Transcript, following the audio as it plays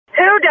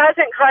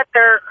doesn't cut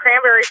their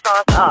cranberry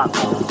sauce up?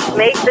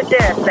 Make the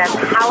dish. That's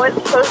how it's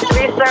supposed to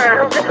be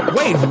served.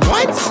 Wait,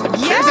 what?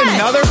 Yes. There's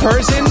another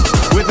person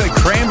with a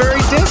cranberry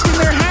disc in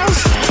their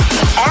house?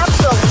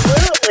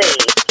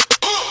 Absolutely.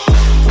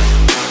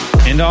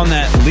 And on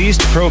that least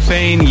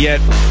profane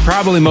yet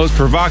probably most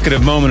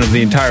provocative moment of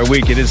the entire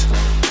week, it is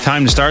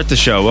time to start the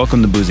show.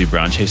 Welcome to Boozy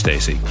Brunch. Hey,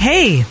 Stacy.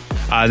 Hey.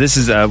 This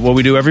is what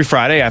we do every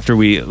Friday after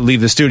we leave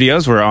the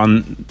studios. We're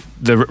on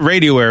the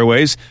radio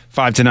airways,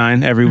 5 to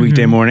 9 every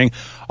weekday morning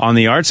on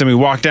the Arts. And we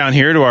walk down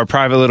here to our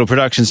private little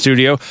production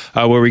studio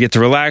where we get to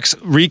relax,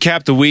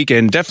 recap the week,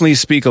 and definitely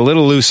speak a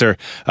little looser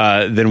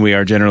than we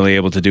are generally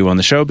able to do on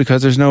the show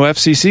because there's no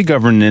FCC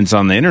governance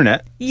on the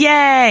internet.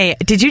 Yay.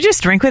 Did you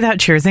just drink without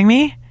cheersing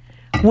me?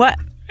 What?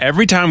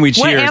 Every time we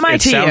cheers,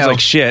 it sounds like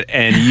shit.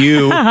 And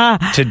you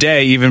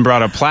today even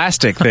brought a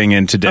plastic thing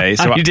in today.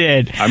 So I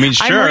did. I mean,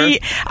 sure.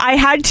 I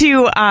had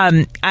to.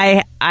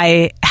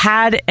 I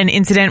had an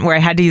incident where I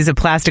had to use a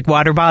plastic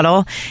water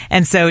bottle,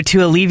 and so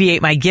to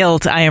alleviate my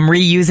guilt, I am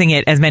reusing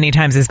it as many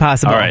times as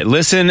possible. All right,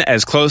 listen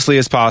as closely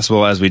as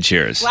possible as we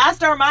cheers.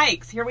 Blast our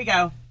mics. Here we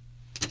go.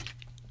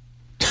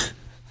 That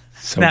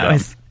dumb.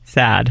 Was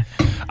sad.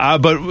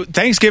 But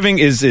Thanksgiving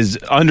is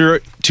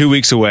under 2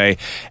 weeks away,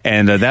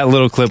 and that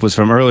little clip was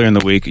from earlier in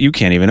the week. You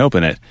can't even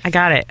open it. I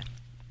got it.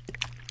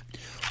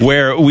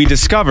 Where we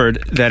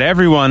discovered that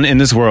everyone in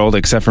this world,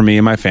 except for me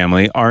and my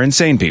family, are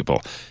insane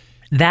people.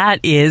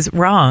 That is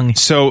wrong.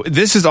 So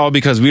this is all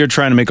because we are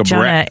trying to make a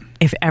Jonah,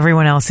 if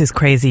everyone else is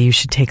crazy, you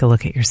should take a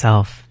look at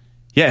yourself.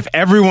 Yeah, if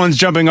everyone's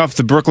jumping off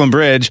the Brooklyn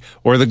Bridge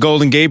or the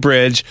Golden Gate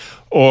Bridge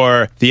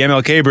or the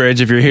MLK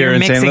Bridge, if you're here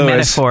in St. Louis,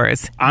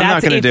 metaphors. I'm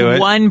not going to do it.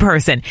 One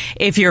person.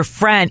 If your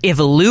friend, if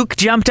Luke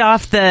jumped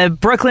off the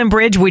Brooklyn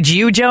Bridge, would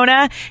you,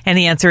 Jonah? And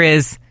the answer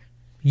is,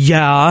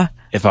 yeah.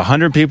 If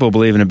 100 people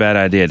believe in a bad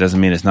idea, it doesn't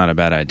mean it's not a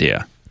bad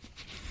idea.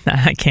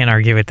 I can't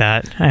argue with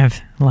that. I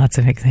have lots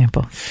of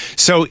examples.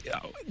 So,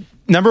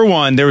 number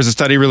one, there was a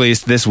study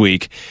released this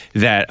week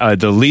that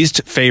the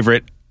least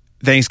favorite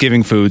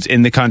Thanksgiving foods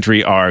in the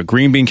country are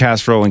green bean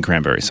casserole and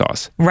cranberry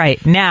sauce.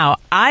 Right. Now,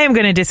 I am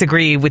going to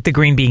disagree with the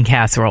green bean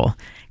casserole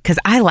because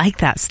I like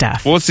that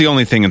stuff. Well, it's the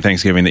only thing in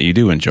Thanksgiving that you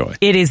do enjoy.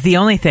 It is the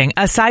only thing,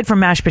 aside from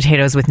mashed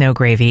potatoes with no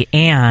gravy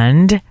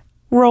and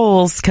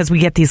rolls, because we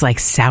get these like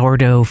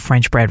sourdough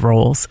French bread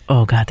rolls.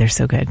 Oh, God, they're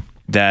so good.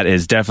 That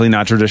is definitely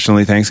not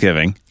traditionally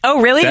Thanksgiving.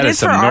 Oh, really? That it is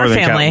for our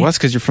family. Well, that's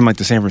because you're from like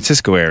the San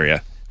Francisco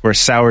area, where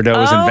sourdough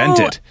was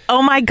invented.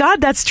 Oh my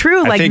God, that's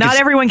true. Like not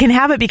everyone can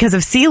have it because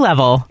of sea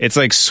level. It's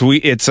like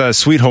sweet. It's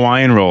sweet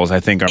Hawaiian rolls, I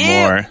think, are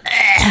more.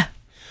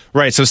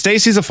 Right. So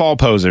Stacy's a fall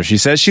poser. She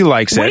says she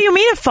likes it. What do you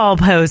mean a fall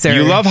poser?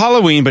 You love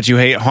Halloween, but you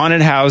hate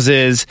haunted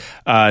houses,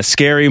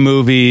 scary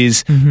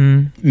movies,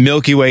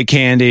 Milky Way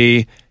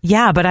candy.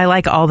 Yeah, but I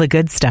like all the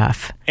good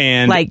stuff.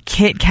 And like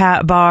Kit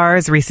Kat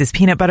bars, Reese's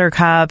Peanut Butter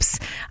Cups.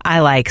 I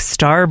like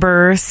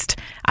Starburst.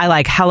 I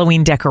like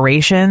Halloween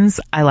decorations.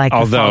 I like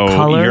the fall colors.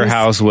 Although your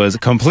house was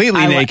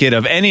completely naked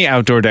of any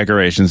outdoor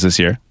decorations this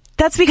year.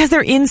 That's because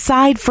they're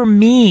inside for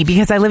me,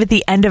 because I live at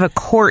the end of a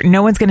court.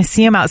 No one's going to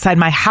see them outside.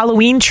 My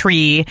Halloween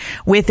tree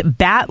with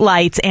bat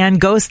lights and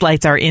ghost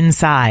lights are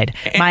inside.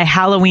 My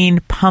Halloween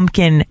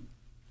pumpkin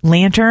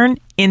lantern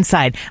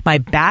inside. My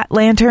bat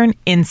lantern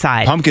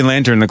inside. Pumpkin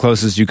lantern, the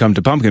closest you come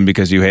to pumpkin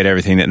because you hate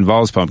everything that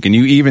involves pumpkin.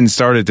 You even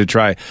started to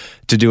try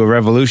to do a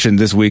revolution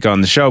this week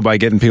on the show by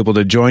getting people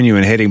to join you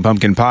in hating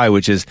pumpkin pie,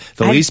 which is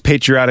the least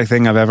patriotic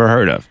thing I've ever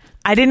heard of.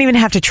 I didn't even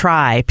have to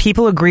try.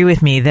 People agree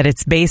with me that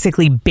it's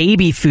basically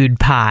baby food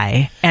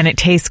pie, and it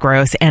tastes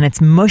gross, and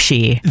it's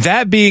mushy.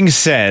 That being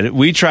said,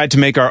 we tried to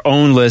make our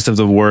own list of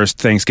the worst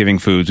Thanksgiving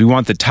foods. We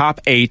want the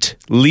top 8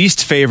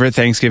 least favorite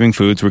Thanksgiving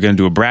foods. We're going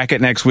to do a bracket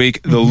next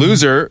week. The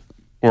loser,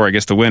 or I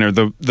guess the winner,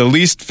 the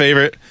least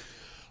favorite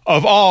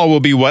of all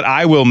will be what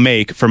I will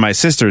make for my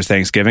sister's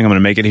Thanksgiving. I'm going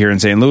to make it here in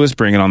St. Louis,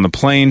 bring it on the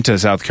plane to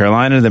South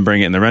Carolina, then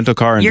bring it in the rental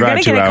car and drive 2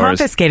 hours. You're going to get it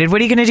confiscated. What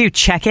are you going to do?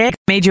 Check it?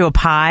 Made you a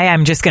pie.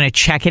 I'm just going to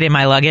check it in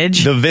my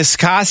luggage. The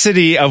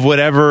viscosity of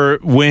whatever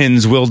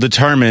wins will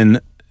determine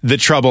the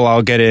trouble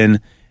I'll get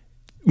in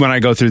when I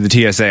go through the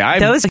TSA.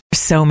 Those are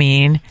so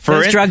mean.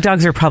 Those drug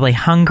dogs are probably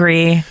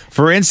hungry.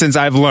 For instance,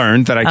 I've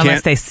learned that I can't...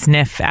 Unless they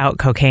sniff out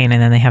cocaine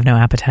and then they have no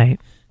appetite.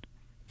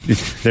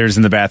 They're just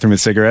in the bathroom with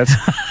cigarettes.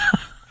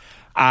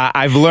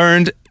 I've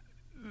learned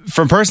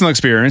from personal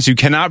experience, you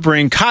cannot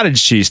bring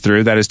cottage cheese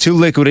through. That is too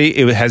liquidy.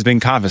 It has been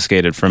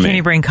confiscated from me. Can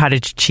you bring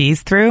cottage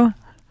cheese through?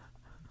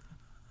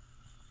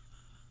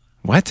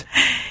 What?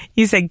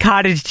 You said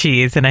cottage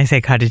cheese, and I say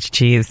cottage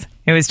cheese.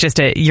 It was just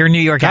your New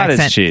York accent.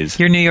 Cottage cheese.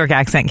 Your New York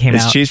accent came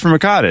out. It's cheese from a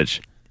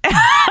cottage.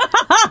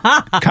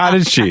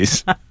 Cottage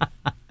cheese.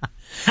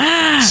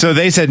 So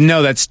they said,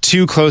 no, that's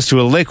too close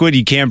to a liquid.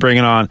 You can't bring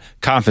it on.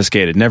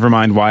 Confiscated. Never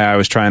mind why I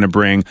was trying to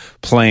bring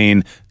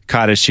plain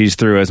cottage cheese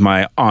through as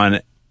my on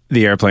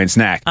the airplane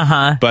snack.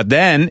 But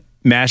then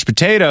mashed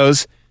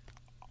potatoes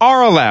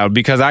are allowed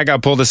because I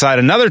got pulled aside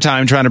another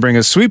time trying to bring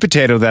a sweet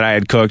potato that I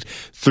had cooked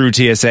through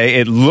TSA.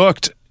 It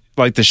looked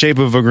like the shape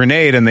of a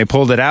grenade, and they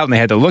pulled it out and they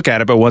had to look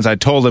at it. But once I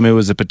told them it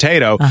was a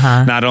potato,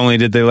 not only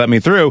did they let me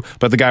through,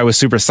 but the guy was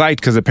super psyched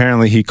because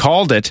apparently he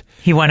called it.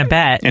 He won a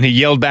bet. And he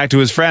yelled back to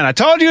his friend, I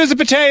told you it was a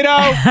potato!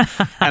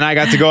 And I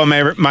got to go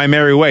on my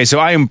merry way. So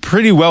I am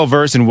pretty well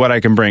versed in what I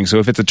can bring. So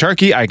if it's a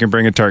turkey, I can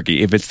bring a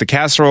turkey. If it's the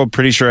casserole,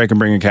 pretty sure I can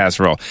bring a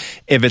casserole.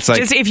 If it's like...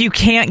 Just if you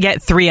can't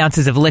get 3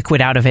 ounces of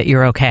liquid out of it,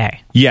 you're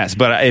okay. Yes,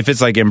 but if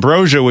it's like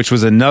ambrosia, which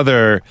was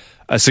another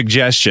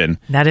suggestion...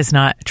 That is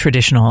not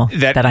traditional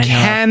that I know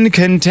can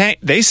contain...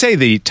 They say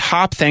the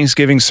top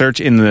Thanksgiving search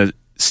in the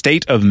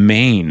state of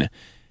Maine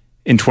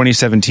in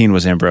 2017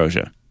 was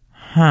ambrosia.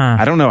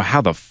 I don't know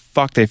how the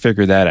fuck they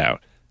figured that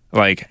out.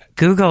 Like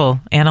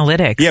Google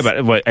Analytics. Yeah,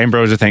 but what,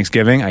 ambrosia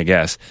Thanksgiving, I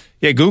guess.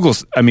 Yeah,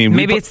 Google's, I mean...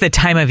 Maybe it's the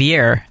time of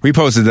year. We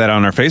posted that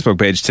on our Facebook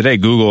page today.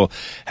 Google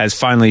has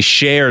finally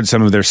shared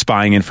some of their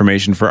spying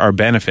information for our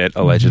benefit,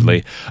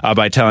 allegedly,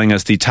 by telling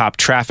us the top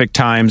traffic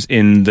times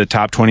in the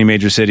top 20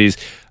 major cities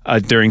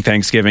during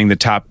Thanksgiving, the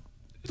top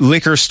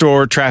liquor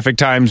store traffic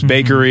times,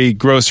 bakery,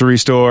 grocery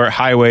store,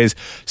 highways,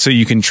 so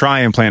you can try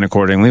and plan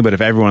accordingly. But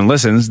if everyone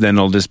listens, then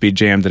it'll just be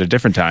jammed at a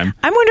different time.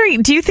 I'm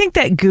wondering, do you think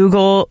that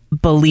Google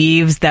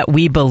believes that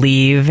we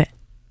believe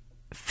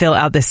fill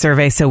out this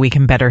survey so we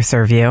can better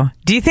serve you?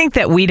 Do you think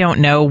that we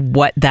don't know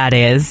what that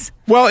is?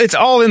 Well, it's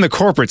all in the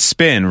corporate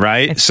spin,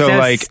 right? It's so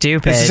like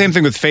stupid. It's the same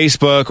thing with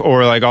Facebook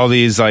or like all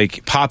these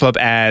like pop-up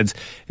ads.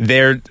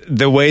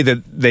 The way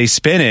that they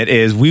spin it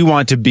is we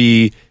want to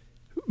be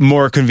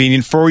more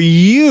convenient for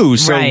you.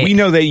 So we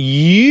know that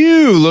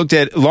you looked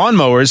at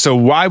lawnmowers, so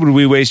why would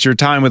we waste your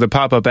time with a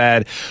pop-up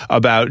ad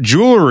about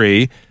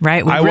jewelry?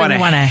 Right. I want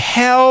to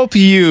help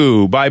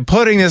you by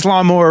putting this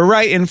lawnmower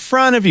right in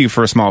front of you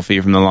for a small fee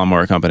from the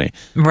lawnmower company.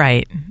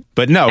 Right.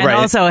 But no, and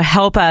also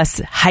help us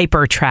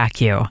hyper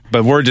track you.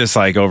 But we're just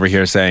like over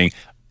here saying,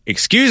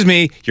 excuse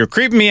me, you're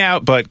creeping me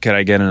out, but could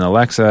I get an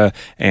Alexa?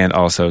 And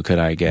also, could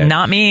I get...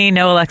 Not me.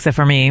 No Alexa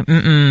for me.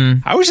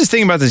 Mm-mm. I was just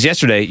thinking about this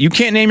yesterday. You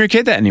can't name your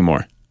kid that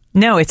anymore.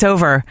 No, it's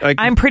over.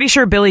 I'm pretty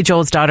sure Billy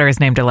Joel's daughter is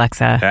named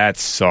Alexa. That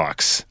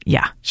sucks.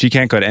 Yeah. She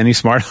can't go to any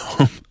smart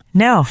home.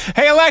 No.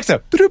 Hey,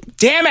 Alexa.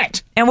 Damn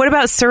it. And what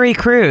about Suri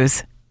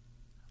Cruise?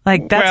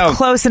 Like, that's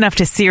close enough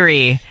to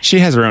Siri. She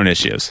has her own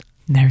issues.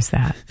 There's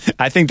that.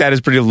 I think that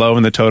is pretty low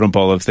in the totem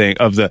pole of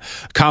the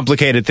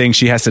complicated things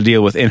she has to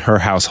deal with in her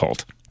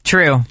household.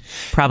 True.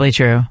 Probably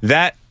true.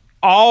 That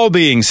all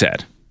being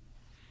said,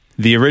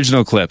 the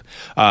original clip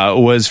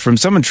was from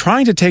someone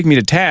trying to take me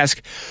to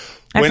task.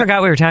 I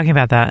forgot we were talking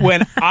about that.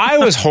 When I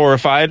was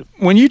horrified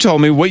when you told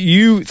me what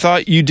you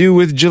thought you do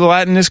with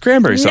gelatinous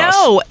cranberry sauce.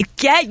 No,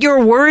 get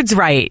your words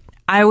right.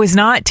 I was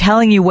not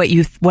telling you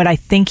what I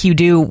think you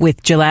do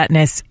with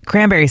gelatinous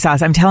cranberry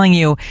sauce. I'm telling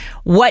you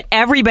what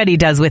everybody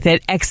does with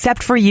it,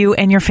 except for you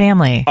and your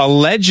family.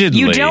 Allegedly.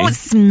 You don't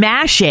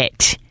smash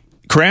it.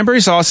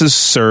 Cranberry sauce is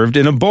served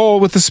in a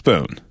bowl with a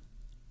spoon.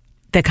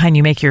 The kind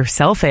you make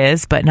yourself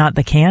is, but not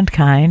the canned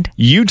kind.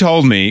 You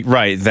told me,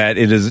 right, that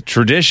it is a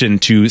tradition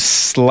to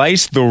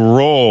slice the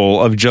roll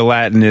of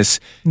gelatinous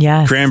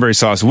cranberry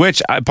sauce,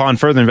 which, upon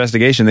further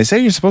investigation, they say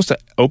you're supposed to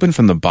open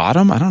from the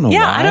bottom. I don't know why.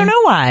 Yeah, I don't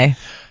know why.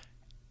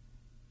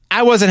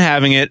 I wasn't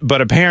having it, but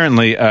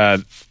apparently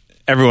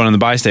everyone in the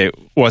bi-state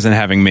wasn't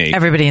having me.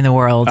 Everybody in the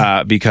world.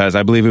 Because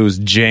I believe it was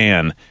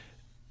Jan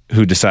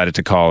who decided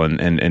to call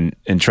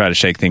and try to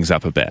shake things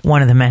up a bit.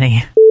 One of the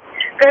many.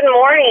 Good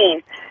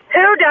morning.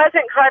 Who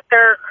doesn't cut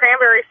their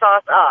cranberry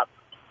sauce up?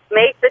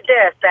 Make the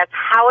dish. That's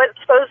how it's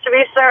supposed to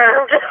be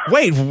served.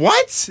 Wait,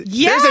 what?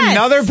 Yes. There's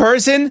another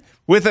person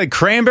with a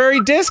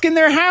cranberry disc in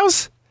their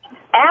house?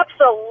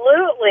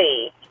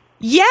 Absolutely.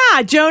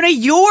 Yeah, Jonah,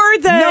 you're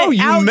the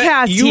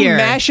outcast here. You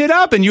mash it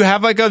up and you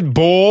have like a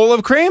bowl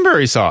of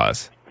cranberry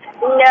sauce.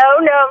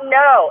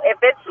 No. If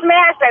it's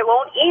smashed, I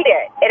won't eat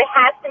it. It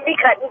has to be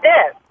cut in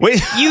discs.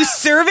 Wait. You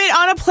serve it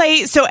on a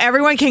plate so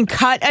everyone can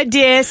cut a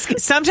disc.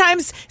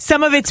 Sometimes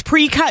some of it's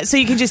pre-cut so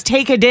you can just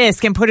take a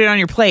disc and put it on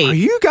your plate. Are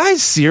you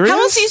guys serious? How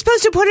else are you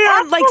supposed to put it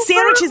on like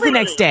sandwiches the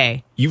next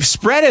day? You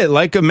spread it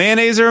like a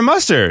mayonnaise or a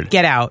mustard.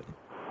 Get out.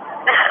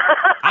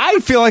 I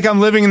feel like I'm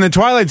living in the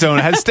Twilight Zone.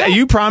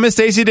 You promised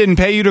Stacey didn't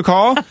pay you to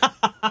call?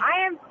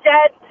 I am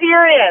dead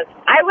serious.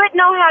 I wouldn't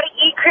know how to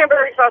eat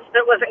cranberry sauce if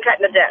it wasn't cut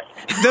in a disc.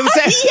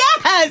 Yes!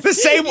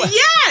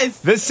 Yes!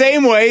 The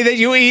same way that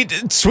you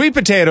eat sweet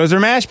potatoes or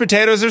mashed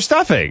potatoes or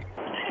stuffing.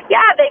 Yeah,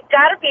 they've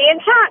got to be in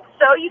chunks.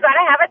 So you got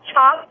to have a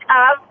chunk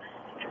of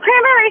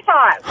cranberry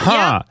sauce.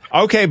 Huh.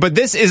 Yep. Okay, but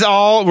this is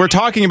all, we're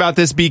talking about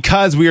this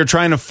because we are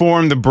trying to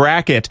form the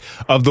bracket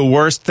of the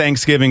worst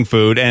Thanksgiving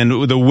food,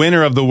 and the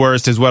winner of the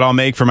worst is what I'll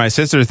make for my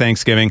sister's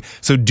Thanksgiving.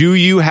 So do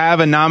you have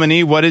a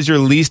nominee? What is your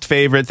least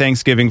favorite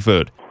Thanksgiving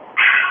food?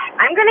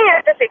 I'm going to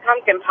have to say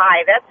pumpkin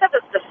pie. That stuff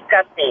is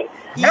disgusting.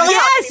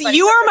 Yes,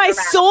 you are my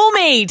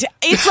soulmate.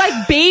 It's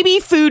like baby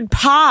food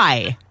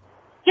pie.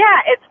 Yeah,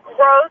 it's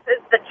gross.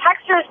 The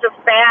texture is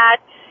just bad.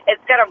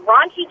 It's got a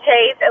raunchy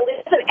taste. It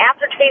leaves an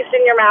aftertaste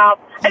in your mouth.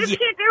 I just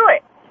can't do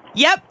it.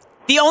 Yep.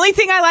 The only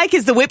thing I like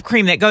is the whipped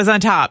cream that goes on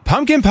top.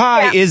 Pumpkin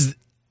pie is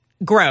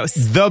gross.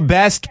 The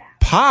best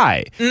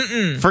pie.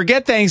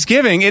 Forget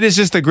Thanksgiving. It is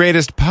just the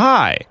greatest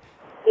pie.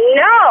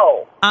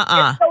 No.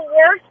 It's the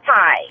worst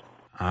pie.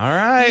 All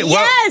right.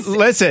 Yes. Well,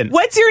 listen.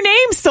 What's your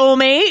name,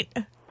 soulmate?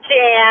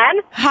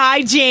 Jan.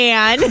 Hi,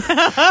 Jan.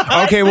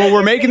 Okay, well,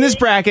 we're making this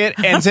bracket,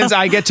 and since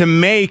I get to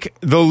make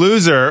the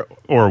loser,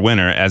 or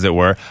winner, as it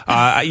were,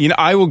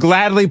 I will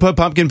gladly put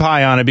pumpkin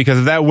pie on it, because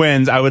if that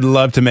wins, I would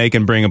love to make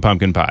and bring a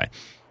pumpkin pie.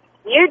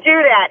 You do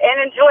that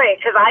and enjoy it,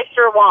 because I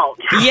sure won't.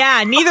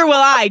 Yeah, neither will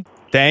I.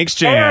 Thanks,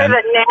 They are Jan.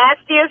 the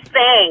nastiest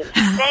thing.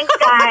 Thanks,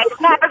 guys.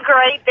 Have a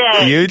great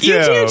day. You too.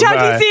 You too. Talk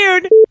Bye. to you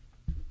soon.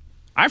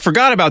 I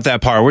forgot about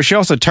that part where she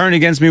also turned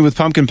against me with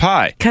pumpkin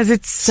pie. Because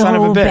it's Son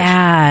of a so bitch.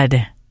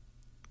 bad.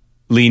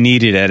 Lee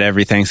needed at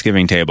every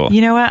Thanksgiving table.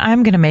 You know what?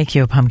 I'm going to make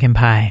you a pumpkin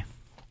pie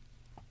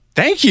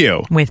Thank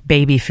you. with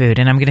baby food,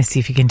 and I'm going to see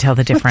if you can tell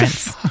the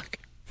difference.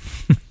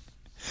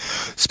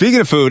 Speaking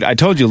of food, I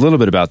told you a little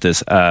bit about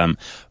this,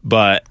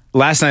 but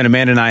last night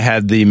Amanda and I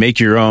had the make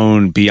your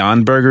own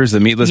Beyond burgers, the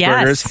meatless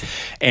Yes. burgers,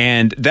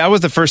 and that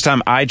was the first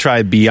time I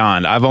tried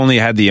Beyond. I've only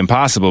had the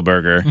Impossible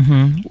Burger.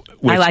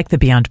 I like the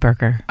Beyond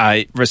Burger.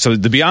 So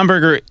the Beyond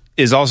Burger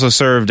is also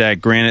served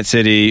at Granite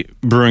City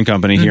Brewing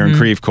Company here in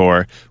Creve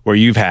Coeur, where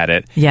you've had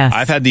it. Yes.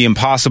 I've had the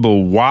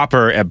Impossible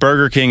Whopper at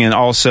Burger King and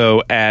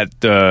also at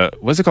the,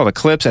 what's it called,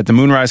 Eclipse at the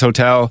Moonrise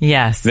Hotel.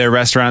 Yes. Their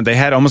restaurant. They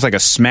had almost like a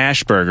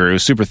smash burger. It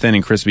was super thin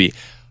and crispy.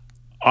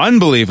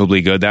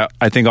 Unbelievably good. That,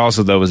 I think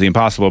also, though, was the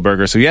Impossible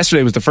Burger. So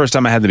yesterday was the first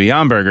time I had the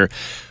Beyond Burger.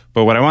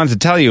 But what I wanted to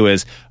tell you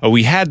is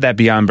we had that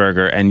Beyond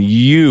Burger, and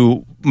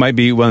you might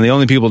be one of the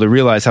only people to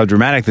realize how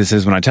dramatic this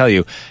is when I tell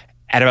you,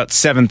 at about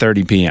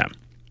 7:30 p.m.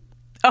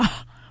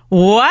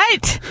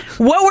 What?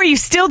 What were you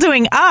still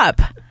doing up?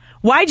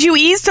 Why'd you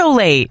eat so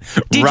late?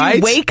 Did Right?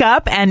 you wake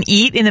up and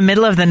eat in the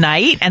middle of the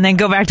night and then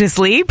go back to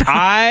sleep?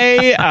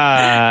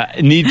 I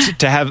need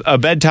to have a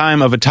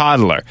bedtime of a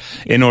toddler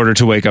in order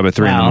to wake up at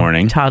 3 in the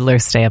morning.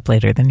 Toddlers stay up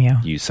later than you.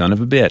 You son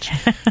of a bitch.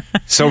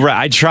 So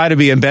I try to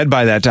be in bed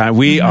by that time.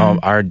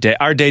 Our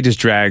day just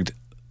dragged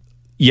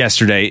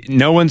yesterday.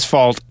 No one's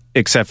fault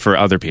except for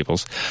other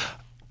people's.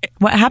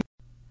 What happened?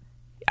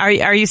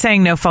 Are you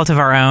saying no fault of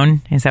our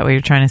own? Is that what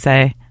you're trying to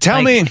say?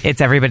 Tell me. It's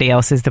everybody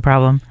else's the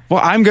problem? Well,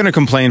 I'm going to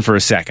complain for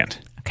a second.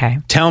 Okay.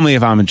 Tell me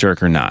if I'm a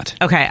jerk or not.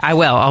 Okay, I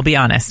will. I'll be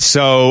honest.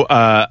 So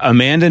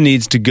Amanda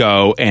needs to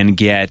go and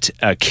get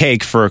a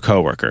cake for a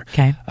coworker.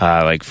 Okay.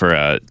 Like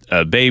for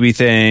a baby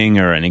thing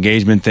or an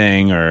engagement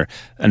thing or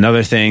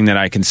another thing that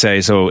I can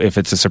say. So if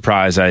it's a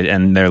surprise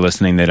and they're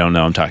listening, they don't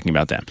know I'm talking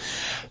about them.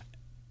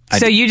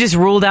 So you just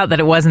ruled out that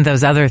it wasn't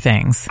those other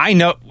things. I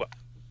know.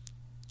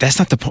 That's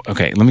not the point.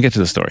 Okay, let me get to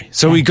the story.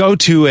 So we go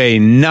to a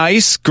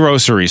nice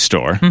grocery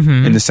store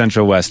in the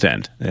Central West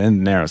End. It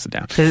narrows it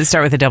down. Does it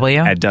start with a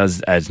W? It does.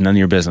 It's none of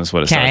your business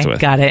what it starts with.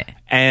 Got it.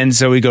 And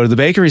so we go to the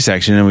bakery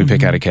section and we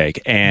pick out a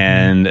cake.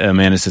 And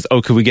Amanda says,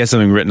 "Oh, could we get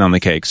something written on the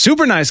cake?"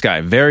 Super nice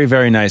guy. Very,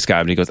 very nice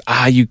guy. But he goes,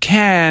 you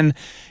can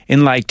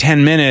in like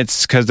 10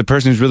 minutes because the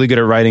person who's really good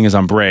at writing is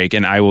on break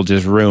and I will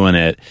just ruin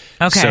it.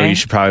 Okay. So you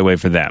should probably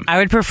wait for them. I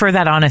would prefer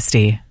that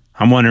honesty.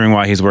 I'm wondering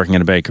why he's working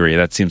at a bakery.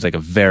 That seems like a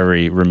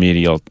very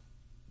remedial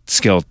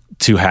skill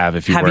to have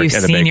if you work at a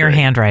bakery. Have you seen your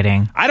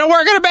handwriting? I don't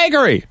work at a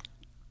bakery.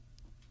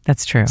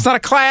 That's true. It's not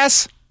a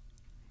class.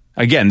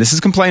 Again, this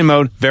is complain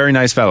mode. Very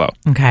nice fellow.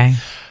 Okay.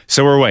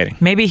 So we're waiting.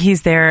 Maybe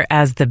he's there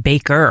as the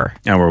baker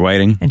And we're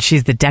waiting. and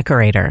she's the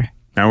decorator.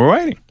 And we're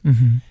waiting.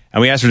 And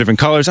we asked for different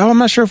colors. I'm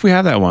not sure if we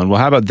have that one. Well,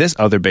 how about this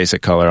other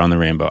basic color on the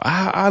rainbow?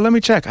 Let me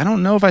check. I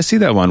don't know if I see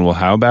that one. Well,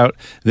 how about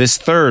this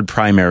third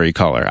primary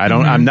color?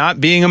 I'm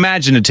not being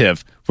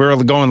imaginative. We're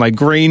going like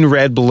green,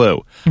 red,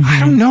 blue. I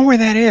don't know where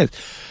that is.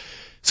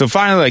 So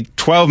finally, like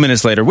 12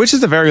 minutes later, which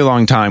is a very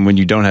long time when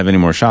you don't have any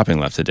more shopping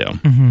left to do,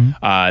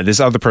 this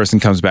other person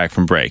comes back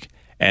from break.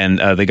 And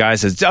the guy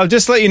says,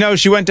 just to let you know,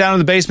 she went down to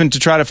the basement to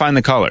try to find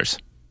the colors.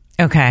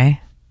 Okay.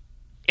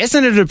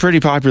 Isn't it a pretty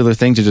popular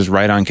thing to just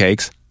write on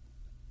cakes?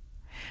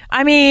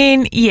 I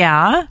mean,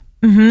 yeah.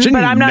 Shouldn't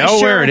But I'm you not know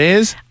sure where it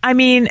is? I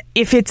mean,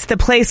 if it's the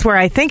place where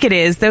I think it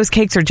is, those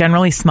cakes are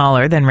generally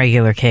smaller than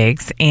regular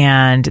cakes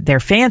and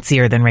they're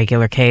fancier than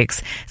regular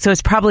cakes. So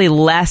it's probably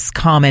less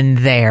common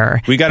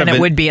there than it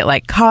would be at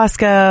like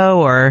Costco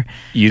or...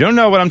 You don't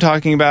know what I'm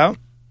talking about.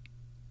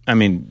 I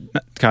mean,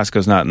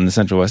 Costco's not in the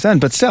Central West End,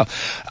 but still.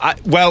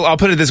 I'll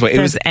put it this way.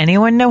 Does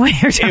anyone know what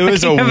you're talking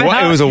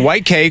about? It was a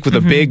white cake with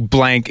a big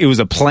blank. It was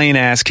a plain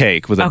ass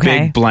cake with a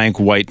big blank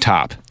white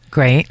top.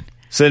 Great.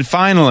 So then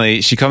finally,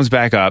 she comes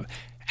back up.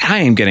 I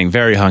am getting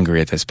very hungry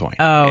at this point.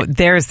 Oh,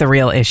 there's the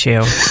real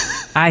issue.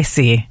 I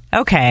see.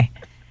 Okay.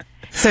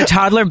 So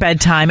toddler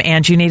bedtime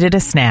and you needed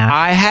a snack.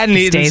 I hadn't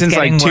eaten since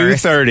like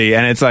 2:30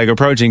 and it's like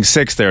approaching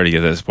 6:30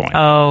 at this point.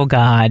 Oh,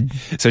 God.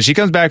 So she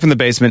comes back from the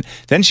basement.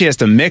 Then she has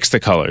to mix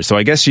the colors. So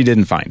I guess she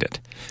didn't find it.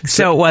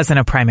 So it wasn't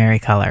a primary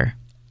color.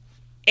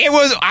 It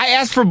was. I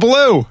asked for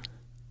blue.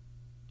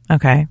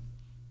 Okay.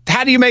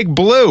 How do you make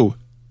blue?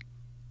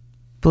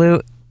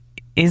 Blue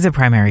is a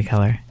primary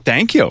color.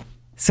 Thank you.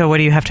 So what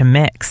do you have to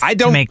mix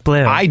to make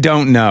blue? I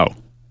don't know.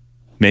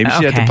 Maybe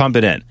she had to pump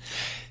it in.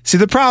 See,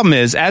 the problem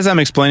is, as I'm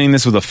explaining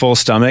this with a full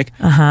stomach,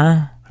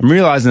 I I'm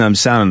realizing I'm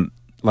sounding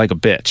like a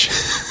bitch.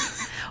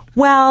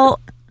 Well,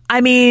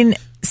 I mean,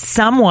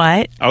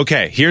 somewhat.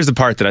 Okay, here's the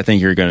part that I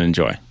think you're going to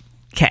enjoy.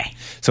 Okay.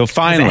 So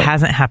finally. It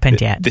hasn't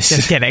happened yet.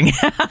 Just kidding.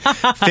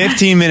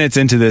 15 minutes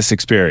into this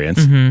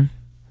experience,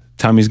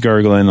 Tummy's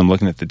gurgling. I'm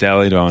looking at the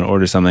deli. Do I want to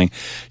order something?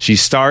 She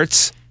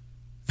starts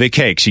the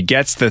cake. She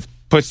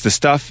puts the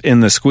stuff in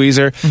the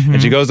squeezer,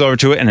 and she goes over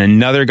to it, and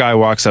another guy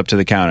walks up to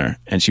the counter,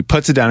 and she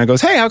puts it down and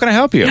goes, "Hey, how can I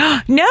help you?"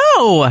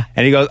 No.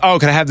 And he goes, "Oh,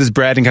 can I have this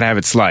bread and can I have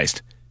it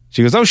sliced?"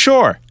 She goes, "Oh,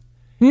 sure."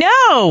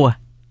 No.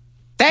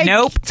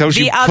 Nope. So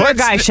the other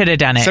guy should have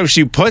done it. So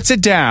she puts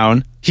it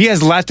down. He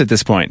has left at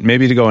this point,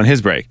 maybe to go on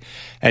his break.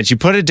 And she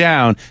put it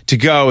down to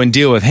go and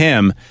deal with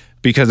him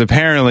because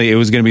apparently it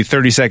was going to be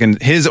 30 seconds.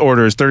 His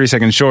order is 30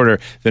 seconds shorter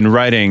than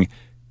writing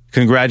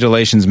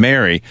 "Congratulations,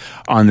 Mary"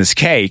 on this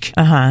cake.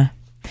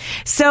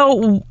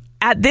 So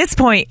at this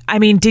point, I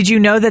mean, did you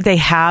know that they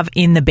have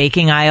in the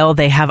baking aisle,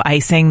 they have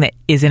icing that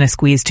is in a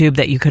squeeze tube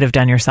that you could have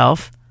done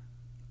yourself?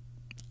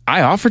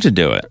 I offered to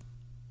do it.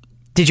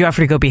 Did you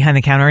offer to go behind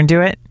the counter and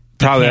do it?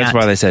 Probably that's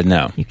why they said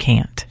no. You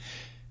can't.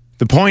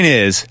 The point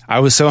is,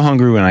 I was so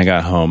hungry when I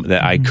got home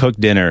that I cooked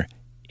dinner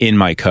in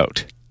my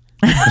coat.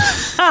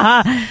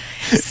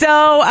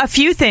 So a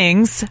few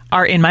things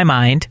are in my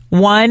mind.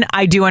 One,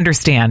 I do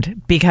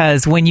understand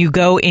because when you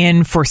go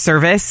in for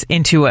service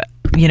into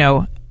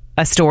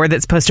a store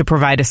that's supposed to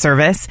provide a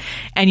service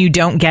and you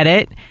don't get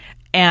it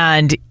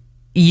and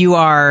you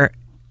are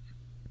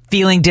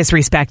feeling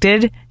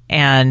disrespected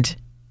and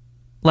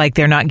like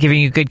they're not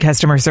giving you good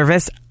customer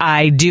service,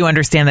 I do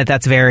understand that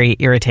that's very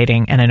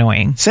irritating and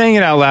annoying. Saying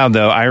it out loud,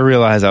 though, I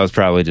realized I was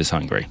probably just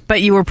hungry.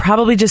 But you were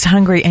probably just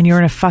hungry and you're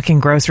in a fucking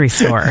grocery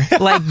store.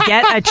 Like,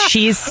 get a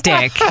cheese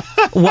stick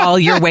while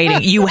you're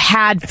waiting. You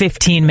had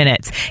 15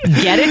 minutes.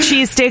 Get a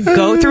cheese stick,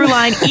 go through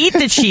line, eat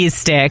the cheese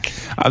stick.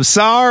 I'm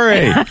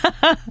sorry.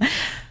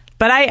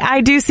 But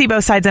I do see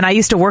both sides, and I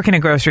used to work in a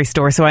grocery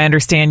store, so I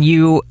understand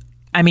you.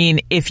 I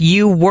mean, if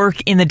you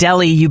work in the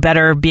deli, you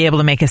better be able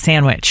to make a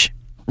sandwich.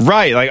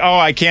 Right. Like, oh,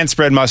 I can't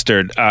spread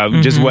mustard.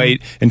 Just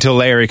wait until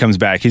Larry comes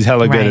back. He's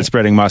hella good at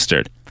spreading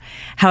mustard.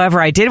 However,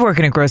 I did work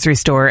in a grocery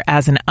store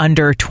as an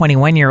under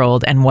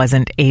 21-year-old and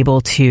wasn't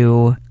able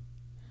to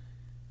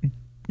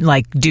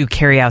like do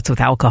carryouts with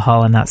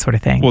alcohol and that sort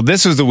of thing. Well,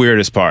 this was the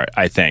weirdest part,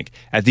 I think.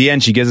 At the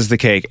end, she gives us the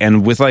cake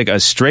and with like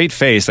a straight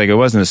face, like it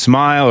wasn't a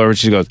smile or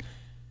she goes,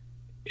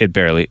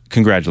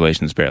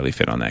 congratulations barely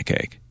fit on that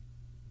cake.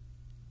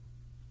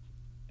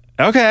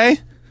 Okay.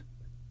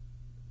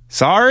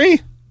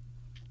 Sorry.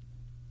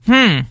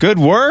 Good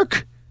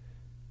work.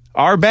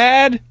 Our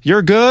bad.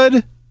 You're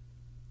good.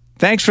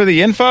 Thanks for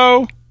the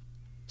info.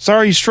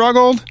 Sorry you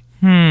struggled.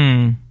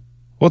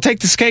 We'll take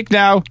this cake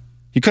now.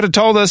 You could have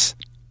told us.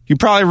 You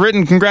probably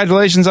written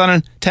congratulations on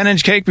a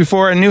 10-inch cake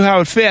before and knew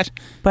how it fit.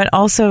 But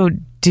also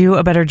do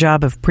a better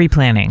job of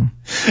pre-planning.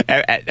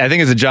 I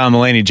think it's a John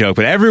Mulaney joke,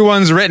 but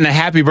everyone's written a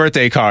happy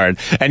birthday card,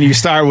 and you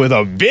start with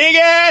a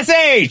big-ass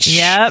H.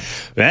 Yep.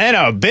 Then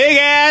a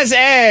big-ass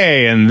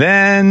A, and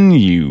then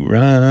you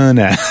run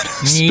out of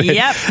space.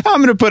 Yep. I'm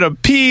going to put a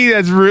P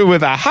that's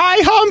with a high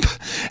hump,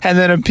 and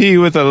then a P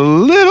with a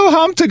little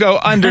hump to go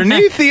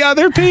underneath the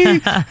other P,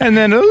 and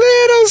then a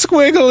little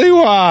squiggly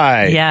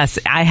Y. Yes,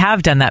 I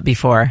have done that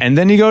before. And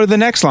then you go to the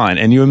next line,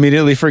 and you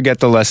immediately forget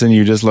the lesson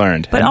you just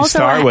learned. But and also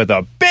you start with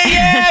a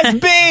big-ass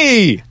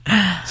B.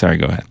 Sorry,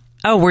 go ahead.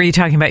 Oh, were you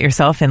talking about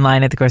yourself in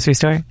line at the grocery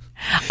store?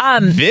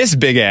 This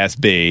big-ass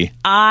B.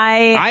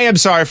 I am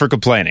sorry for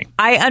complaining.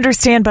 I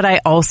understand, but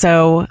I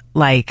also,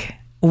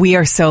 we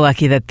are so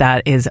lucky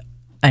that is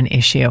an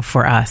issue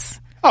for us.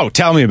 Oh,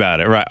 tell me about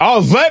it, right? Oh,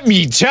 let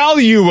me tell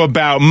you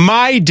about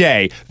my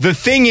day. The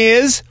thing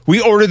is, we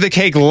ordered the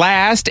cake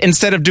last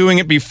instead of doing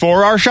it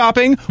before our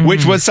shopping,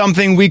 which was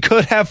something we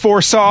could have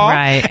foresaw.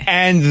 Right.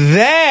 And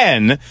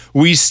then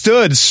we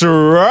stood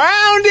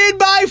surrounded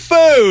by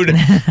food,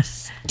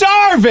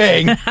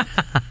 starving,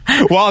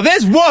 while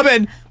this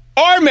woman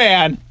or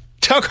man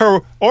took her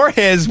or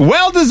his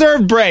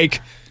well-deserved break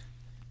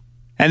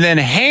and then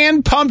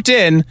hand-pumped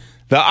in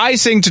the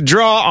icing to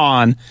draw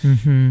on,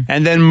 and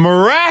then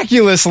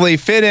miraculously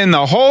fit in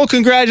the whole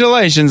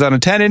congratulations on a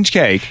 10-inch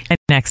cake. And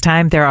next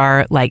time, there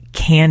are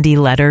candy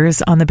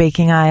letters on the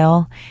baking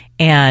aisle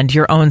and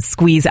your own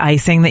squeeze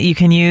icing that you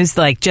can use,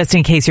 just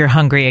in case you're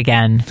hungry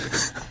again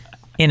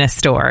in a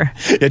store.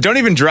 Yeah, don't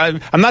even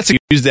drive. I'm not saying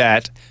use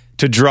that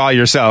to draw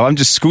yourself. I'm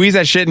just squeeze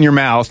that shit in your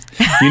mouth.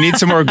 You need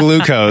some more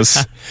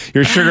glucose.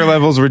 Your sugar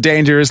levels were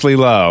dangerously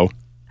low.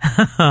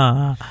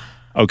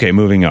 Okay,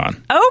 moving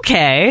on.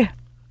 Okay.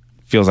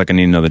 Feels like I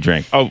need another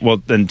drink. Oh, well,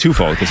 then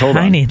twofold, because hold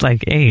on. I need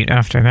 8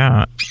 after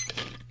that.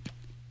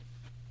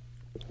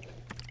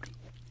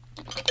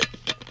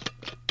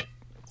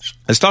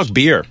 Let's talk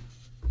beer.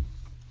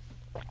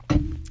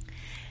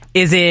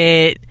 Is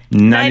it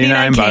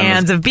 99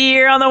 cans of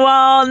beer on the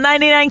wall?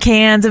 99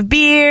 cans of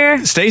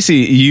beer. Stacy,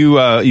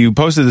 you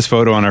posted this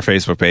photo on our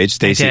Facebook page,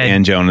 Stacy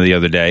and Jonah, the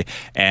other day,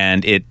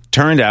 and it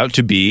turned out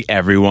to be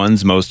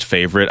everyone's most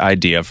favorite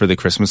idea for the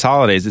Christmas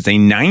holidays. It's a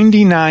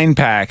 99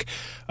 pack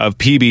of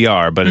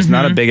PBR, but it's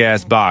not a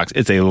big-ass box.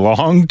 It's a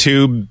long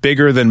tube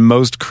bigger than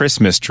most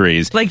Christmas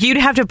trees. Like you'd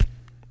have to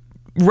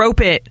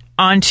rope it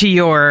onto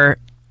your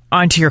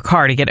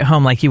car to get it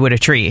home like you would a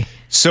tree.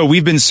 So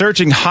we've been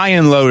searching high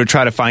and low to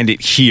try to find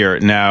it here.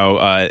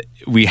 Now,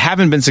 we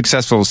haven't been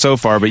successful so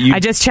far, but I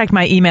just checked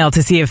my email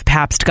to see if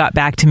Pabst got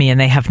back to me, and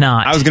they have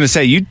not. I was going to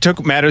say, you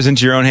took matters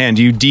into your own hand.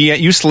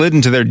 You slid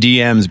into their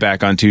DMs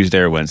back on Tuesday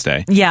or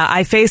Wednesday. Yeah,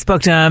 I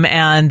Facebooked them,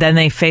 and then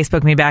they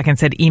Facebooked me back and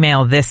said,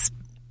 email this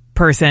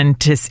person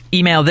to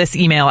email this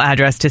email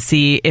address to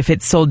see if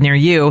it's sold near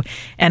you.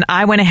 And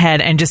I went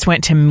ahead and just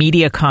went to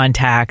media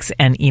contacts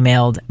and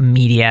emailed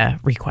media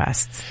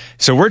requests.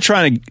 So we're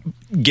trying to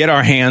get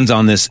our hands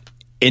on this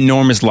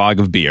enormous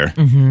log of beer.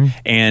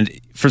 And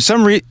for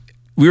some reason,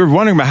 we were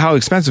wondering about how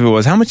expensive it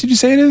was. How much did you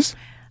say it is?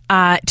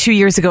 2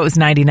 years ago, it was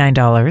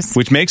 $99.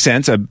 Which makes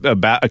sense.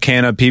 About a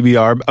can of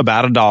PBR,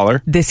 about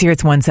 $1. This year,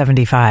 it's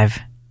 $175.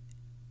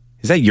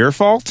 Is that your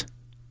fault?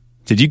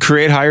 Did you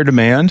create higher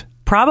demand?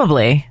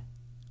 Probably.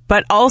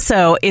 But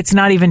also, it's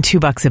not even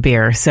 $2 a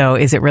beer. So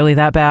is it really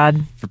that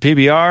bad? For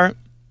PBR,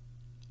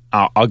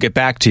 I'll get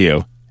back to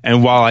you.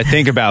 And while I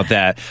think about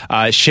that,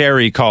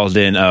 Sherry called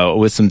in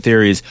with some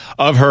theories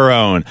of her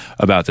own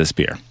about this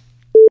beer.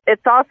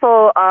 It's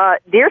also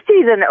deer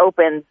season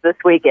opens this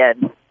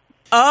weekend.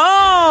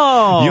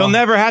 Oh! You'll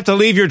never have to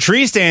leave your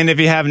tree stand if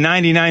you have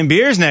 99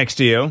 beers next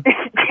to you.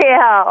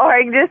 Yeah, or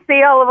I can just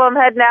see all of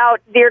them heading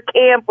out deer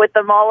camp with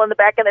them all in the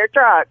back of their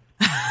truck.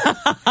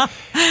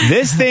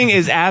 This thing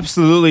is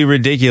absolutely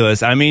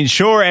ridiculous. I mean,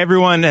 sure,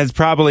 everyone has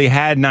probably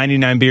had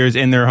 99 beers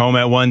in their home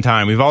at one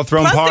time. We've all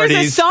thrown Plus, parties.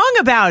 there's a song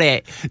about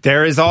it.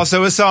 There is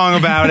also a song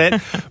about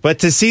it. But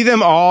to see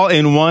them all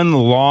in one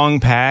long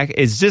pack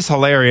is just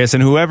hilarious.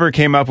 And whoever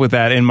came up with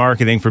that in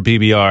marketing for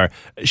PBR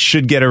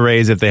should get a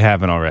raise if they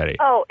haven't already.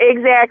 Oh,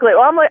 exactly.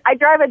 Well, I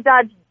drive a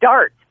Dodge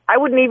Dart. I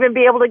wouldn't even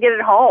be able to get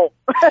it home.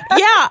 Yeah,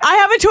 I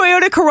have a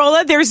Toyota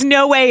Corolla. There's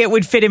no way it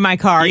would fit in my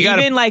car,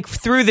 even like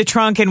through the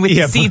trunk and with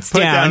the seats put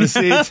down. The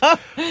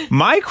seats.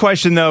 My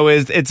question though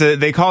is,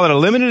 they call it a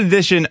limited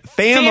edition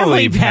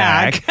family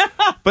pack,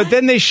 but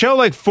then they show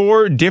like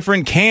 4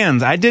 different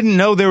cans. I didn't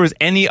know there was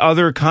any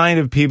other kind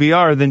of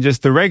PBR than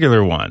just the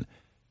regular one.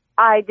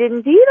 I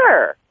didn't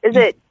either. Is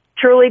it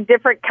truly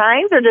different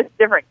kinds or just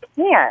different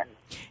cans?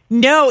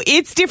 No,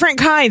 it's different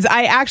kinds.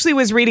 I actually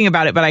was reading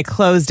about it, but I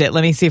closed it.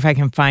 Let me see if I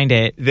can find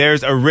it.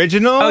 There's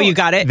original. Oh, you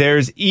got it?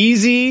 There's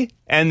easy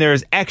and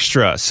there's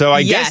extra. So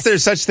I guess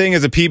there's such thing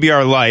as a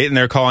PBR light, and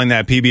they're calling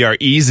that PBR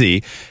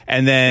easy.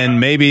 And then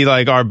maybe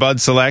like our Bud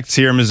Selects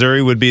here in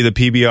Missouri would be the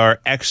PBR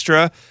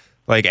extra,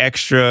 like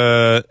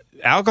extra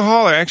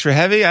alcohol or extra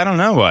heavy. I don't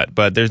know what,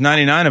 but there's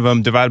 99 of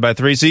them divided by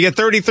 3. So you get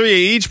 33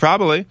 each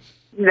probably.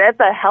 That's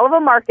a hell of a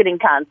marketing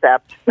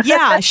concept.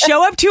 Yeah,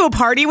 show up to a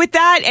party with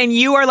that, and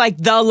you are like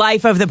the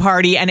life of the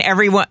party, and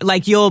everyone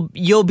like you'll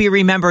be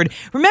remembered.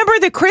 Remember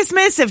the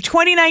Christmas of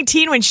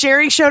 2019 when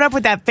Sherry showed up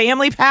with that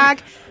family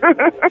pack?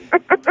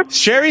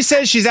 Sherry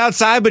says she's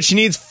outside, but she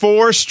needs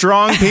 4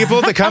 strong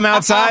people to come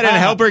outside and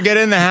help her get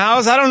in the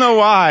house. I don't know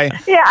why.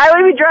 Yeah, I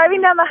would be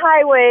driving down the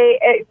highway.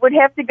 It would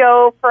have to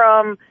go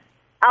from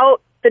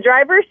out the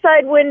driver's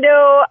side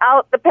window,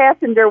 out the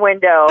passenger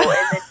window, and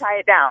then tie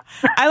it down.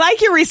 I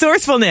like your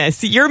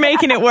resourcefulness. You're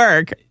making it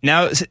work.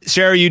 Now,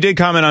 Sherry, you did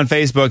comment on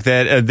Facebook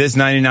that this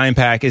 99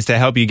 pack is to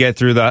help you get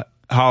through the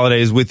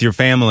holidays with your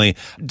family.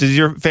 Does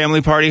your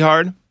family party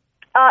hard?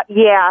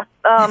 Yeah.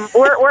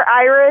 We're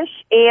Irish,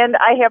 and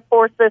I have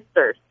 4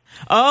 sisters.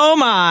 Oh,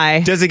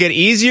 my. Does it get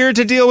easier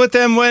to deal with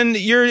them when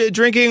you're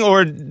drinking,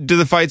 or do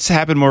the fights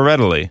happen more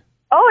readily?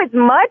 Oh, it's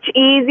much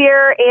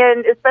easier,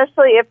 and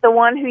especially if the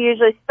one who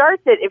usually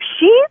starts it, if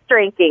she's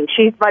drinking,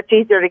 she's much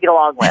easier to get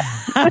along with.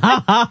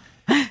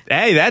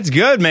 Hey, that's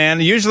good,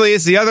 man. Usually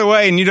it's the other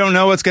way, and you don't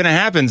know what's going to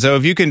happen. So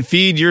if you can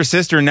feed your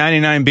sister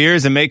 99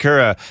 beers and make her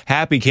a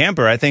happy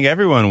camper, I think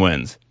everyone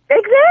wins.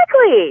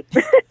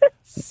 Exactly.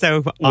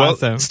 So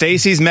awesome. Well,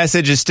 Stacy's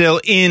message is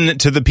still in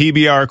to the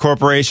PBR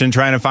Corporation,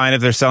 trying to find if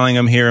they're selling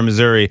them here in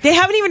Missouri. They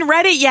haven't even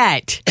read it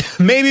yet.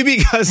 Maybe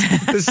because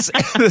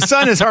the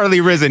sun has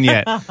hardly risen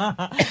yet.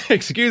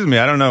 Excuse me,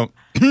 I don't know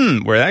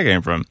where that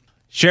came from.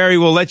 Sherry,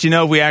 we'll let you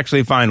know if we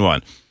actually find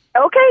one.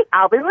 Okay,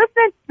 I'll be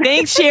listening.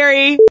 Thanks,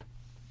 Sherry.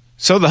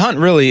 So the hunt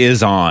really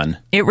is on.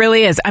 It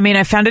really is. I mean,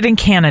 I found it in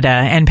Canada,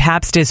 and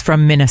Pabst is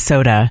from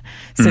Minnesota,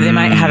 so they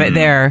might have it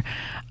there.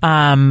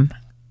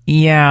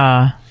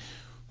 Yeah.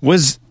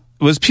 Was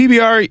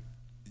PBR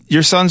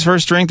your son's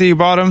first drink that you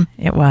bought him?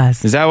 It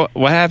was. Is that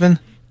what happened?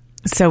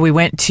 So we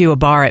went to a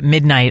bar at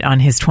midnight on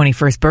his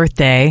 21st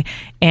birthday,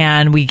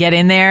 and we get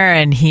in there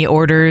and he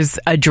orders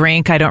a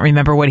drink. I don't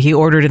remember what he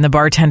ordered, and the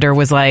bartender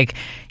was like,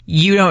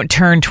 "You don't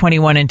turn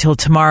 21 until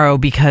tomorrow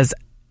because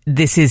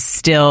this is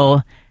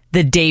still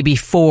the day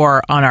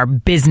before on our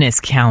business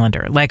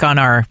calendar, like on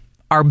our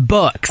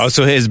books." Oh,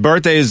 so his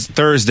birthday is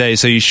Thursday,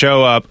 so you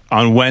show up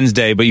on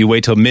Wednesday, but you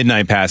wait till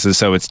midnight passes,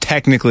 so it's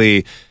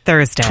technically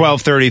Thursday.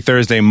 12:30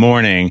 Thursday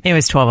morning. It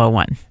was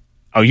 12:01.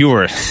 Oh, you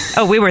were...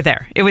 Oh, we were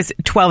there. It was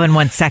 12 and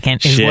 1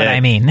 second is Shit. what I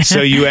mean.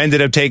 So you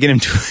ended up taking him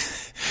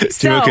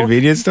To a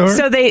convenience store?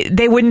 So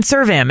they wouldn't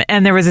serve him,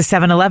 and there was a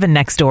 7-Eleven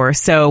next door.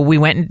 So we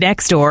went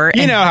next door.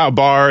 You know how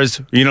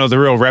bars, the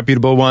real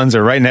reputable ones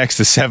are right next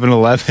to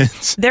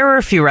 7-Elevens? There were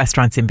a few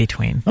restaurants in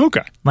between.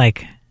 Okay.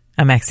 Like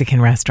a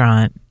Mexican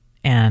restaurant,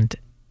 and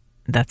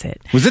that's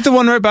it. Was it the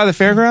one right by the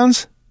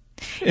fairgrounds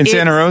in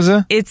Santa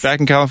Rosa? It's back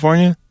in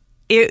California?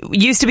 It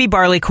used to be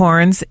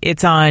Barleycorns.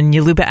 It's on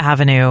Yalupa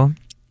Avenue.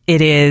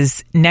 It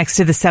is next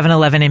to the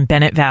 7-Eleven in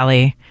Bennett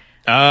Valley.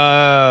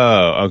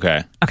 Oh,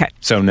 okay. Okay.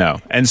 So no.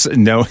 And so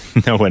no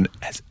one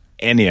has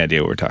any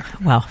idea what we're talking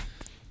about. Well,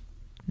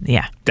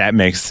 yeah. That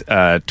makes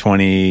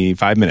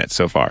 25 minutes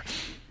so far.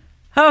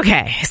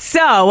 Okay.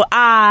 So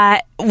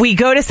we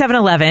go to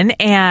 7-Eleven,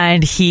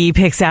 and he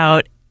picks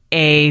out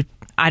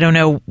I don't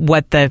know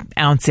what the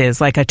ounce is,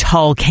 like a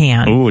tall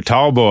can. Ooh,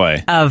 tall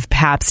boy. Of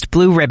Pabst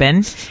Blue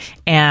Ribbon,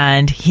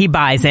 and he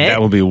buys it. That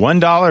will be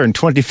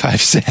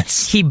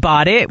 $1.25. He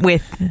bought it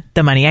with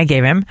the money I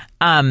gave him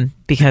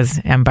because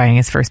I'm buying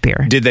his first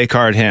beer. Did they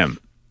card him?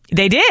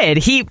 They did.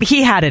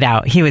 He had it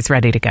out. He was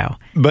ready to go.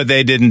 But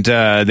they didn't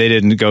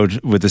go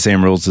with the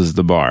same rules as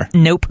the bar.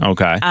 Nope.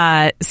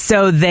 Okay.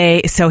 So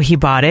he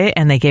bought it,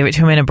 and they gave it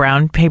to him in a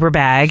brown paper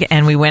bag,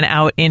 and we went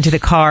out into the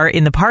car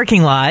in the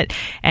parking lot,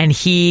 and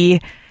he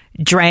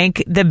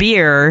drank the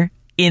beer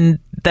in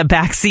the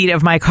back seat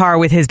of my car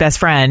with his best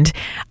friend.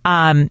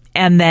 And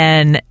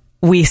then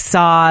we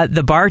saw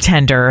the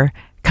bartender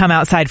come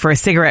outside for a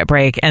cigarette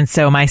break, and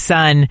so my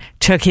son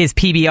took his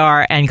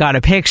PBR and got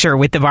a picture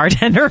with the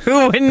bartender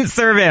who wouldn't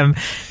serve him,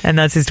 and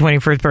that's his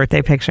 21st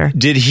birthday picture.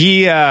 Did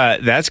he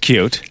that's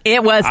cute.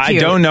 It was cute. I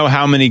don't know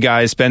how many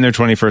guys spend their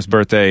 21st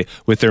birthday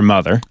with their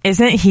mother.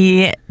 Isn't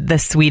he the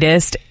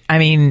sweetest? I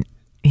mean,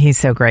 he's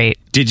so great.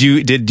 Did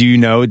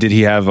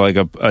he have like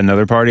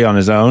another party on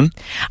his own?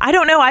 I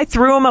don't know. I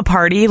threw him a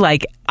party.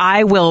 Like,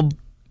 I will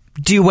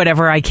do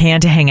whatever I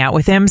can to hang out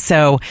with him,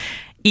 so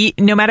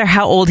no matter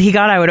how old he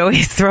got, I would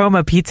always throw him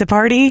a pizza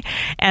party,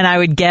 and I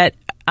would get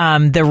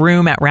the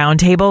room at Round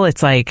Table.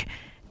 It's like,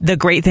 the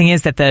great thing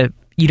is that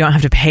you don't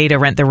have to pay to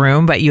rent the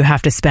room, but you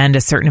have to spend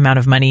a certain amount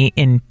of money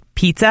in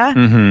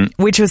pizza,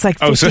 which was like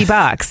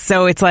 $50.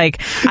 So it's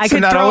like, I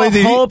could throw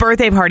a whole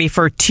birthday party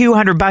for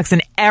 $200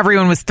 and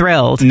everyone was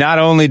thrilled. Not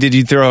only did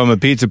you throw him a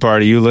pizza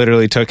party, you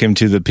literally took him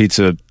to the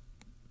pizza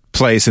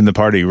place in the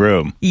party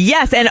room.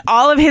 Yes, and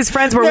all of his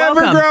friends were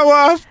welcome. Never grow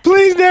up.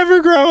 Please never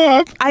grow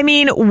up. I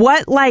mean,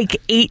 what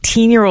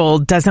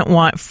 18-year-old doesn't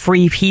want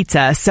free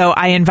pizza? So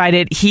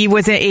he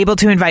was able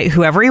to invite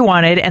whoever he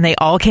wanted, and they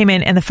all came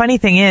in. And the funny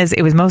thing is,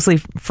 it was mostly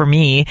for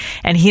me,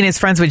 and he and his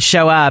friends would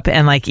show up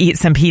and eat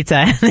some pizza,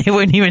 and they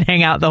wouldn't even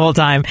hang out the whole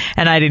time,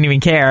 and I didn't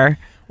even care.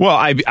 Well,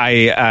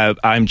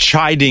 I'm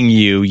chiding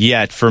you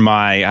yet for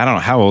my, I don't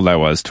know how old I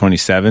was,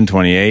 27,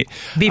 28.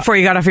 Before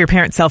you got off your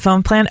parents' cell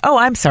phone plan? Oh,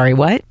 I'm sorry,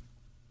 what?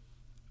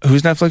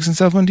 Whose Netflix and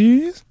cell phone do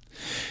you use?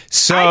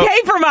 So I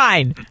pay for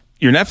mine.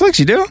 Your Netflix,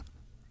 you do?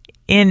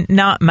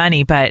 Not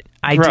money, but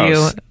I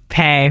Gross. do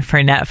pay for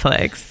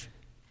Netflix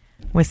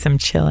with some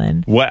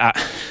chillin'. What?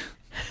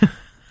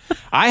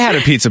 I had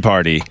a pizza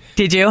party.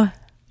 Did you?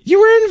 You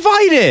were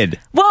invited.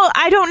 Well,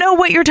 I don't know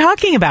what you're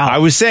talking about. I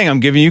was saying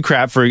I'm giving you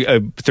crap for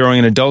throwing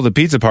an adult a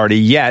pizza party,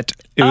 yet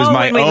it was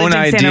my own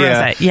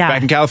idea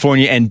back in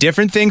California, and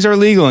different things are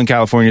legal in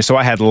California, so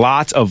I had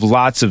lots of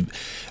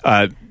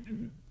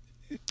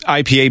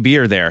IPA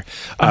beer there.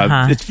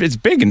 It's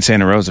big in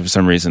Santa Rosa for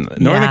some reason.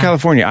 Northern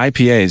California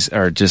IPAs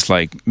are just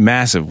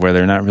massive, where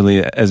they're not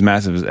really as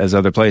massive as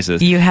other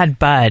places. You had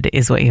Bud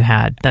is what you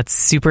had. That's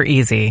super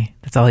easy.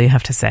 That's all you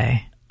have to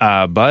say.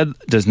 Bud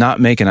does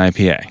not make an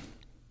IPA.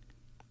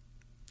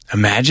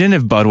 Imagine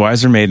if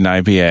Budweiser made an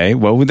IPA.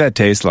 What would that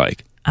taste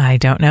like? I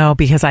don't know,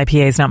 because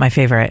IPA is not my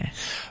favorite.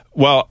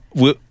 Well,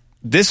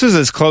 this was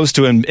as close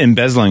to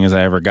embezzling as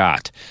I ever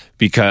got,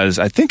 because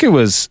I think it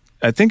was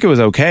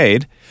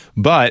okayed.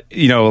 But,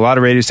 a lot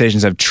of radio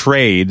stations have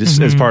trades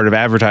as part of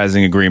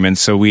advertising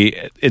agreements. So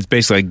it's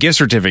basically like gift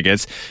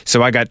certificates.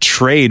 So I got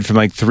trade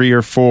from 3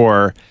 or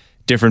 4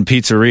 different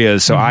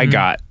pizzerias. So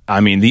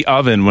the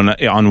oven when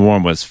on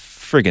warm was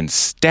friggin'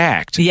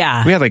 stacked.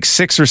 Yeah. We had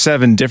 6 or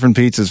 7 different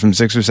pizzas from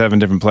 6 or 7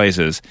 different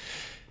places.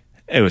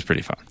 It was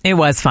pretty fun. It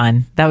was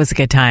fun. That was a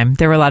good time.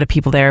 There were a lot of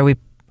people there.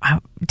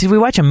 Did we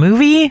watch a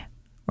movie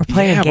or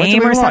play a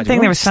game or something?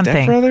 There was something.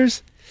 Step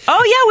Brothers?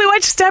 Oh, yeah, we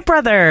watched Step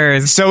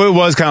Brothers. So it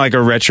was kind of like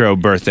a retro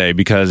birthday,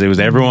 because it was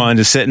everyone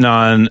just sitting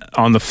on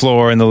the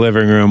floor in the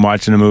living room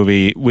watching a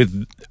movie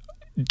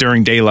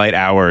during daylight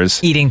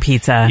hours. Eating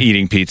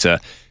pizza.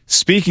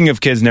 Speaking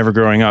of kids never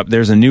growing up,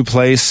 there's a new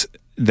place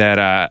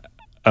that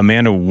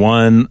Amanda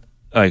won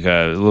a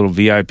little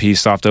VIP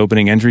soft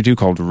opening entry to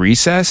called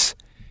Recess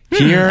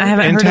here I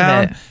haven't in heard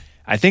town. of it.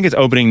 I think it's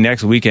opening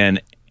next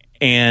weekend,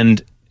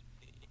 and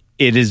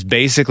it is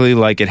basically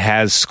it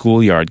has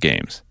schoolyard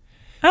games.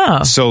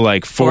 Oh. So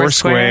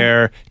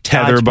Foursquare,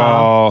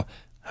 Tetherball.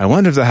 I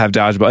wonder if they'll have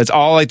dodgeball. It's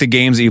all the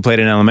games that you played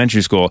in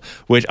elementary school,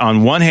 which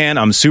on one hand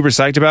I'm super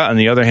psyched about. On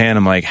the other hand,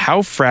 I'm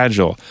how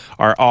fragile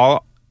are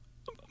all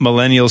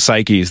millennial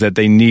psyches that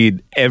they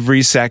need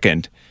every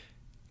second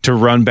to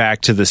run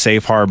back to the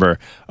safe harbor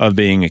of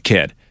being a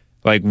kid.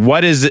 Like,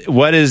 what is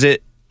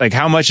it? Like,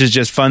 how much is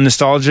just fun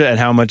nostalgia and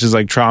how much is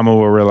like trauma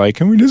where we're like,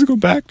 can we just go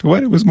back to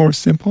what it was more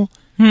simple?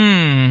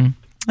 I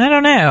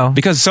don't know.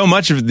 Because so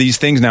much of these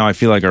things now I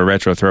feel like are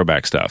retro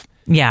throwback stuff.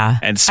 Yeah.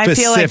 And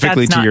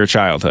specifically to your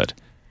childhood.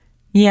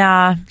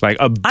 Yeah. Like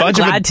a bunch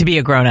I'm glad to be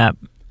a grown-up.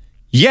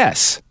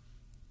 Yes.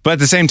 But at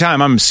the same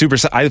time,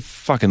 I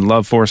fucking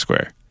love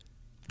Foursquare.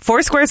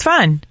 Foursquare's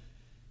fun.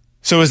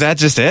 So is that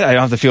just it? I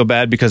don't have to feel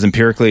bad because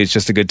empirically it's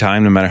just a good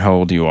time no matter how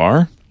old you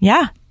are?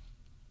 Yeah.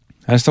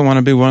 I just don't want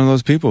to be one of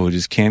those people who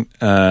just can't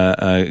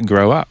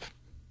grow up.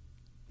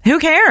 Who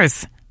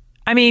cares?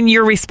 I mean,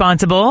 you're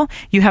responsible.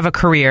 You have a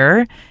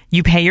career.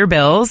 You pay your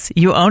bills.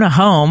 You own a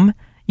home.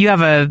 You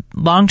have a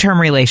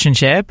long-term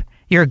relationship.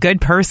 You're a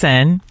good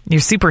person.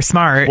 You're super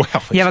smart.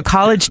 Well, you have a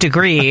college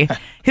degree.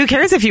 Who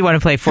cares if you want to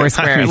play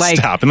Foursquare? I mean,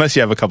 stop. Unless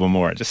you have a couple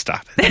more, just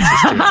stop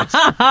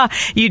it.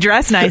 You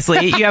dress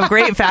nicely. You have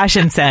great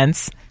fashion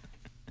sense.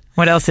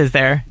 What else is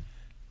there?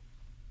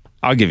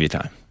 I'll give you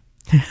time.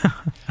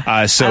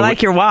 So I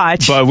like your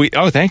watch.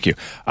 But thank you.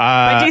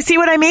 But do you see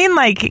what I mean?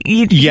 Like,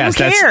 yes,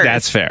 who cares?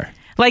 That's fair.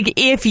 Like,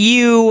 if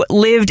you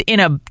lived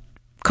in a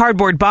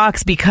cardboard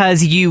box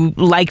because you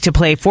like to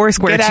play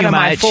Foursquare Get out too of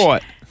much. my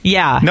fort.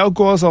 Yeah. No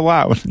girls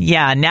allowed.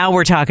 Yeah, now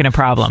we're talking a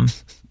problem.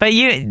 But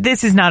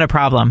this is not a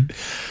problem.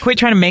 Quit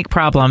trying to make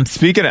problems.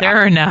 Speaking of, there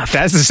are enough.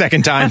 That's the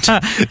second time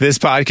this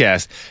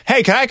podcast.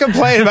 Hey, can I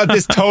complain about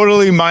this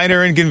totally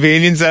minor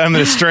inconvenience that I'm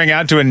going to string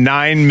out to a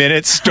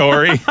 9-minute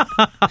story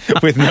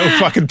with no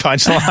fucking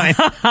punchline?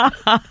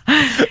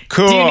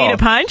 Cool. Do you need a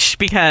punch?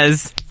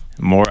 Because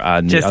more.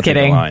 Just I'll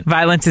kidding.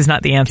 Violence is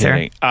not the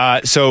answer.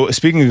 So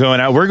speaking of going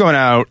out, we're going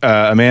out.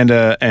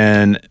 Amanda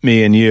and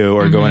me and you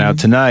are going out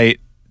tonight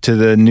to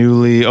the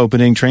newly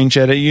opening train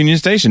shed at Union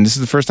Station. This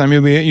is the first time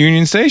you'll be at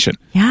Union Station.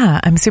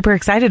 Yeah, I'm super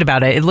excited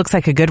about it. It looks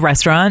like a good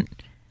restaurant.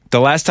 The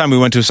last time we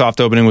went to a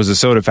soft opening was a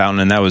soda fountain,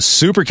 and that was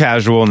super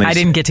casual. And I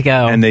didn't get to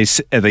go. And they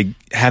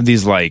have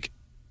these like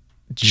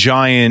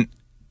giant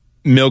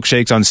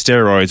milkshakes on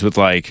steroids with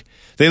like,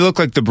 they look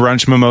like the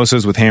brunch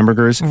mimosas with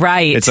hamburgers.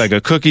 Right. It's like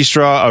a cookie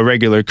straw, a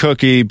regular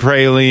cookie,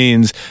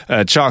 pralines,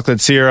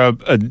 chocolate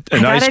syrup, an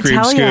ice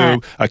cream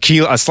scoop,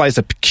 a slice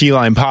of key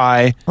lime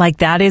pie. Like,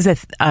 that is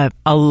a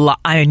lot.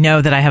 I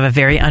know that I have a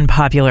very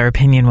unpopular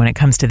opinion when it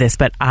comes to this,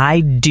 but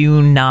I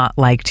do not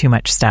like too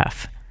much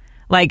stuff.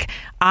 Like,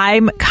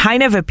 I'm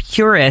kind of a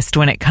purist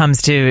when it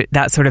comes to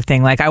that sort of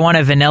thing. Like, I want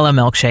a vanilla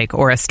milkshake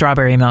or a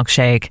strawberry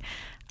milkshake.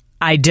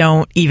 I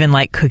don't even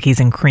like cookies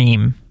and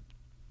cream.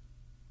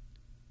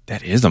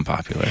 That is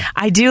unpopular.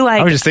 I do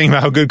like... I was just thinking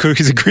about how good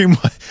cookies and cream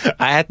was.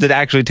 I had to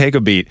actually take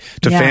a beat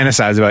to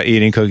fantasize about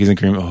eating cookies and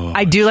cream. Oh.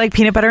 I do like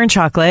peanut butter and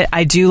chocolate.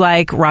 I do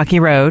like Rocky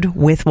Road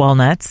with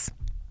walnuts.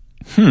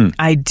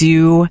 I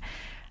do...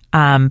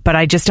 but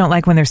I just don't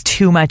like when there's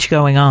too much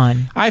going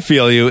on. I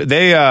feel you.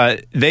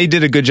 They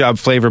did a good job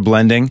flavor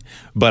blending,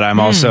 but I'm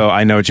also,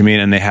 I know what you mean,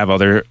 and they have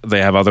other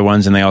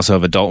ones, and they also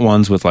have adult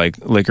ones with like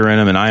liquor in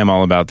them, and I am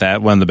all about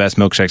that. One of the best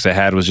milkshakes I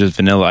had was just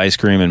vanilla ice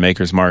cream and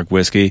Maker's Mark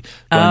whiskey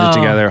blended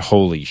together.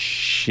 Holy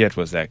shit,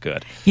 was that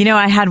good. You know,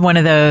 I had one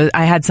of those.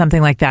 I had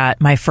something like that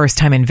my first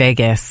time in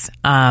Vegas.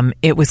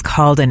 It was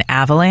called an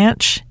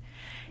Avalanche,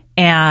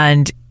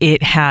 and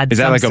it had... Is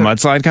that like a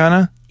mudslide kind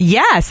of?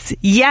 Yes.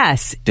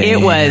 Damn,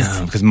 it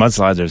was. Because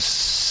mudslides are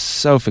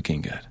so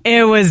fucking good.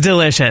 It was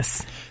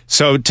delicious.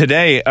 So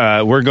today,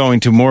 we're going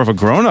to more of a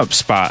grown-up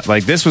spot.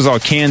 Like, this was all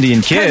candy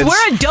and kids. Because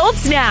we're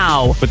adults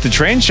now. But the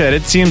train shed,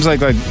 it seems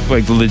like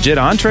legit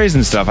entrees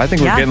and stuff. I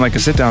think we're getting like a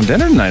sit-down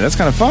dinner tonight. That's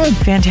kind of fun.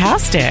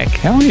 Fantastic.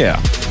 Hell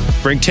yeah.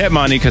 Bring tip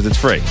money because it's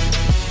free.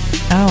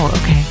 Oh,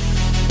 okay.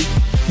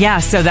 Yeah,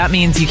 so that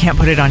means you can't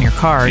put it on your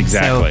card.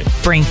 Exactly.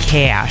 So bring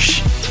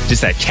cash.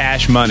 Just that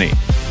cash money.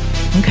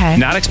 Okay.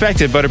 Not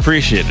expected, but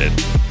appreciated.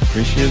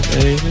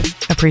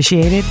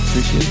 Appreciated?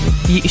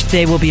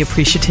 They will be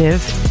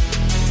appreciative.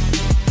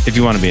 If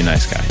you want to be a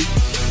nice guy.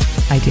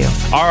 I do.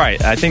 All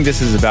right. I think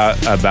this is about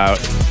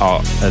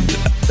all.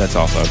 That's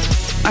all,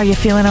 folks. Are you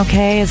feeling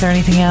okay? Is there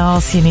anything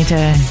else you need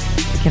to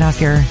get off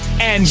your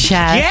chest?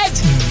 Get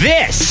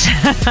this.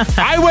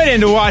 I went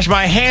in to wash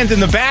my hands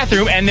in the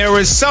bathroom, and there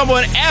was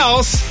someone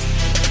else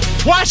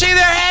washing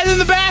their hands in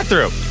the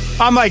bathroom.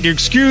 I'm like,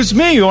 excuse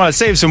me, you want to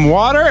save some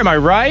water? Am I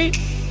right?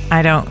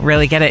 I don't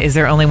really get it. Is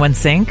there only one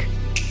sink?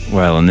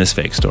 Well, in this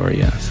fake story,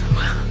 yes.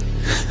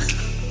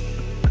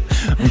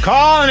 I'm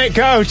calling it,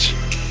 Coach.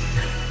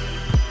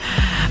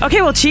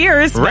 Okay, well,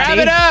 cheers. Wrap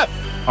buddy. it up.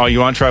 Oh, you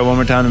want to try one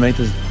more time to make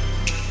this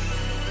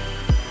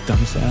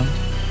dumb sound?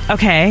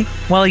 Okay.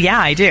 Well, yeah,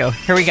 I do.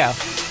 Here we go.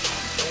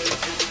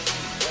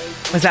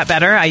 Was that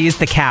better? I used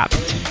the cap.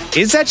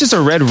 Is that just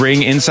a red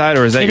ring inside,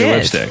 or is that your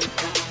is.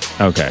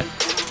 lipstick? Okay.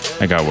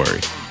 I got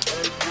worried.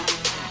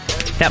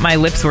 That my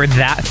lips were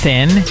that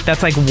thin?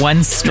 That's like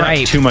one stripe.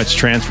 Not too much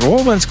transfer.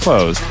 Well, when it's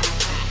closed.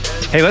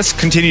 Hey, let's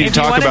continue to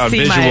talk about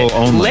visual my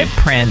only. Lip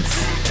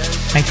prints.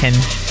 I can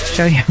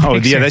show you. Oh,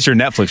 yeah, that's your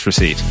Netflix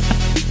receipt.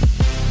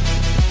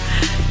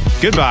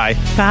 Goodbye.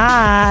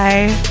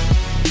 Bye.